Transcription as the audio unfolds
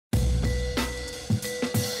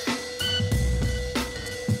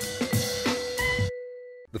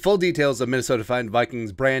full details of Minnesota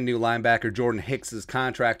Vikings' brand new linebacker Jordan Hicks'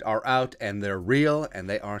 contract are out, and they're real, and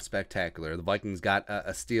they are spectacular. The Vikings got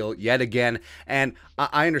a steal yet again, and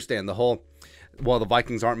I understand the whole, well, the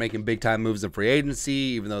Vikings aren't making big-time moves in free agency,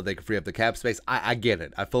 even though they could free up the cap space. I get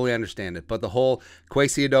it. I fully understand it. But the whole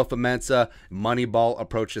adofo-mensah Moneyball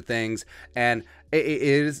approach to things, and it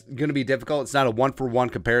is going to be difficult. It's not a one-for-one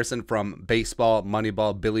comparison from baseball,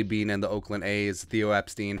 Moneyball, Billy Beane and the Oakland A's, Theo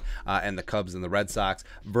Epstein, and the Cubs and the Red Sox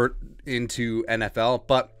into NFL.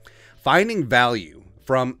 But finding value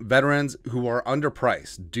from veterans who are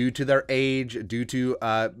underpriced due to their age, due to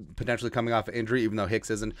potentially coming off an injury, even though Hicks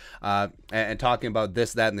isn't, and talking about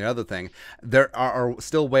this, that, and the other thing, there are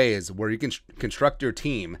still ways where you can construct your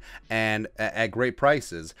team and at great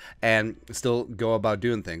prices and still go about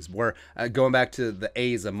doing things. Where going back to the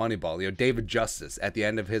A's and Moneyball, David Justice at the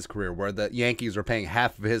end of his career, where the Yankees were paying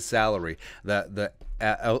half of his salary, the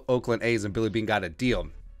Oakland A's and Billy Beane got a deal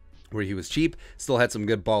where he was cheap, still had some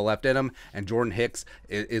good ball left in him, and Jordan Hicks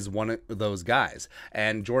is one of those guys.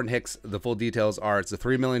 And Jordan Hicks, the full details are, it's a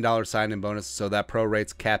 $3 million sign-in bonus, so that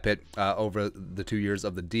prorates cap hit over the 2 years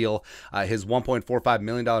of the deal. His $1.45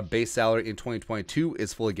 million base salary in 2022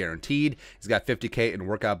 is fully guaranteed. He's got $50K in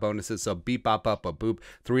workout bonuses, so beep, bop, bop, bop, boop,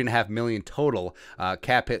 $3.5 million total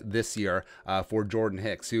cap hit this year for Jordan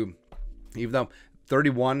Hicks, who, even though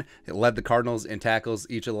 31, led the Cardinals in tackles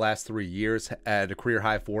each of the last 3 years, at a career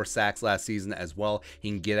high 4 sacks last season as well. He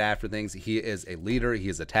can get after things. He is a leader. He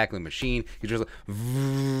is a tackling machine. He's just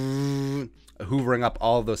hoovering up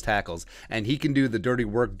all of those tackles, and he can do the dirty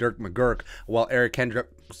work, Dirk McGurk, while Eric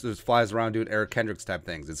Kendricks just flies around doing Eric Kendricks type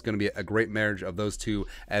things. It's going to be a great marriage of those two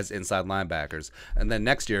as inside linebackers. And then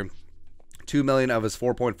next year, $2 million of his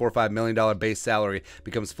 $4.45 million base salary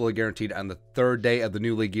becomes fully guaranteed on the third day of the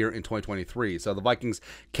new league year in 2023. So the Vikings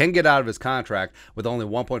can get out of his contract with only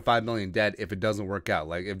 $1.5 million dead if it doesn't work out.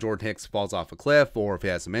 Like if Jordan Hicks falls off a cliff, or if he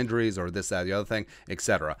has some injuries, or this, that, the other thing,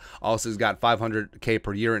 etc. Also, he's got $500K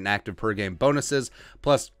per year in active per game bonuses,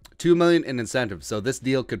 plus $2 million in incentives. So this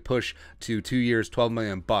deal could push to 2 years, $12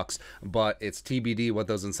 million bucks, but it's TBD what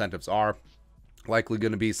those incentives are. Likely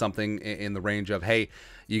going to be something in the range of, hey,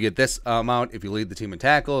 you get this amount if you lead the team in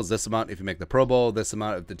tackles, this amount if you make the Pro Bowl, this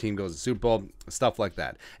amount if the team goes to Super Bowl, stuff like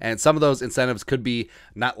that. And some of those incentives could be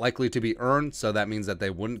not likely to be earned, so that means that they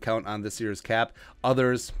wouldn't count on this year's cap.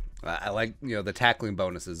 Others, like the tackling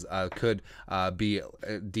bonuses, could be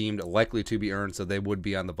deemed likely to be earned, so they would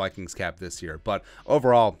be on the Vikings cap this year. But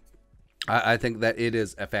overall, I think that it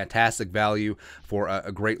is a fantastic value for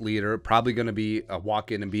a great leader, probably going to be a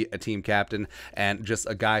walk-in and be a team captain, and just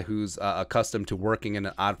a guy who's accustomed to working in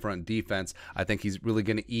an odd front defense. I think he's really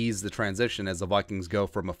going to ease the transition as the Vikings go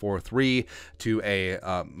from a 4-3 to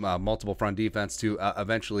a multiple front defense to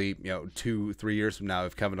eventually, 2-3 years from now,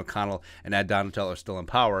 if Kevin O'Connell and Ed Donatel are still in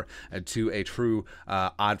power, to a true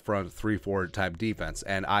odd front 3-4 type defense.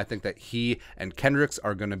 And I think that he and Kendricks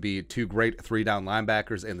are going to be two great 3-down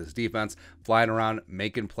linebackers in this defense, flying around,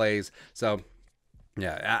 making plays. So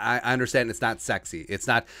yeah, I understand it's not sexy. It's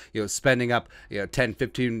not, spending up, 10,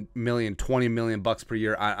 15 million, 20 million bucks per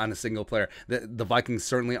year on a single player. The Vikings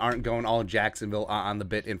certainly aren't going all Jacksonville on the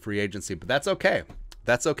bit in free agency, but that's okay.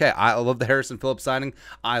 That's okay. I love the Harrison Phillips signing.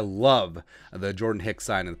 I love the Jordan Hicks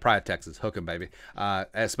signing. The Pride of Texas, hook 'em, baby.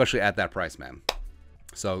 Especially at that price, man.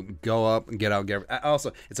 So go up and get out.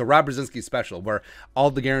 Also, it's a Rob Brzezinski special where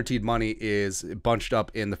all the guaranteed money is bunched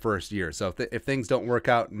up in the first year. So if things don't work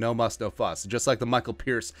out, no muss, no fuss. Just like the Michael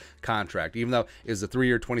Pierce contract, even though it was a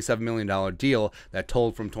 3-year, $27 million deal that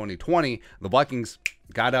told from 2020, the Vikings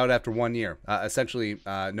got out after 1 year. Essentially,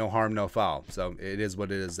 no harm, no foul. So it is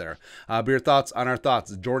what it is there. But your thoughts on our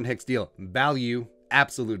thoughts. Jordan Hicks deal. Value.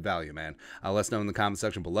 Absolute value, man. Let us know in the comment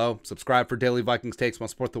section below. Subscribe for daily Vikings takes. Want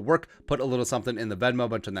to support the work? Put a little something in the Venmo.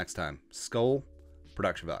 But until next time, Skull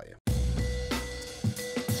Production Value.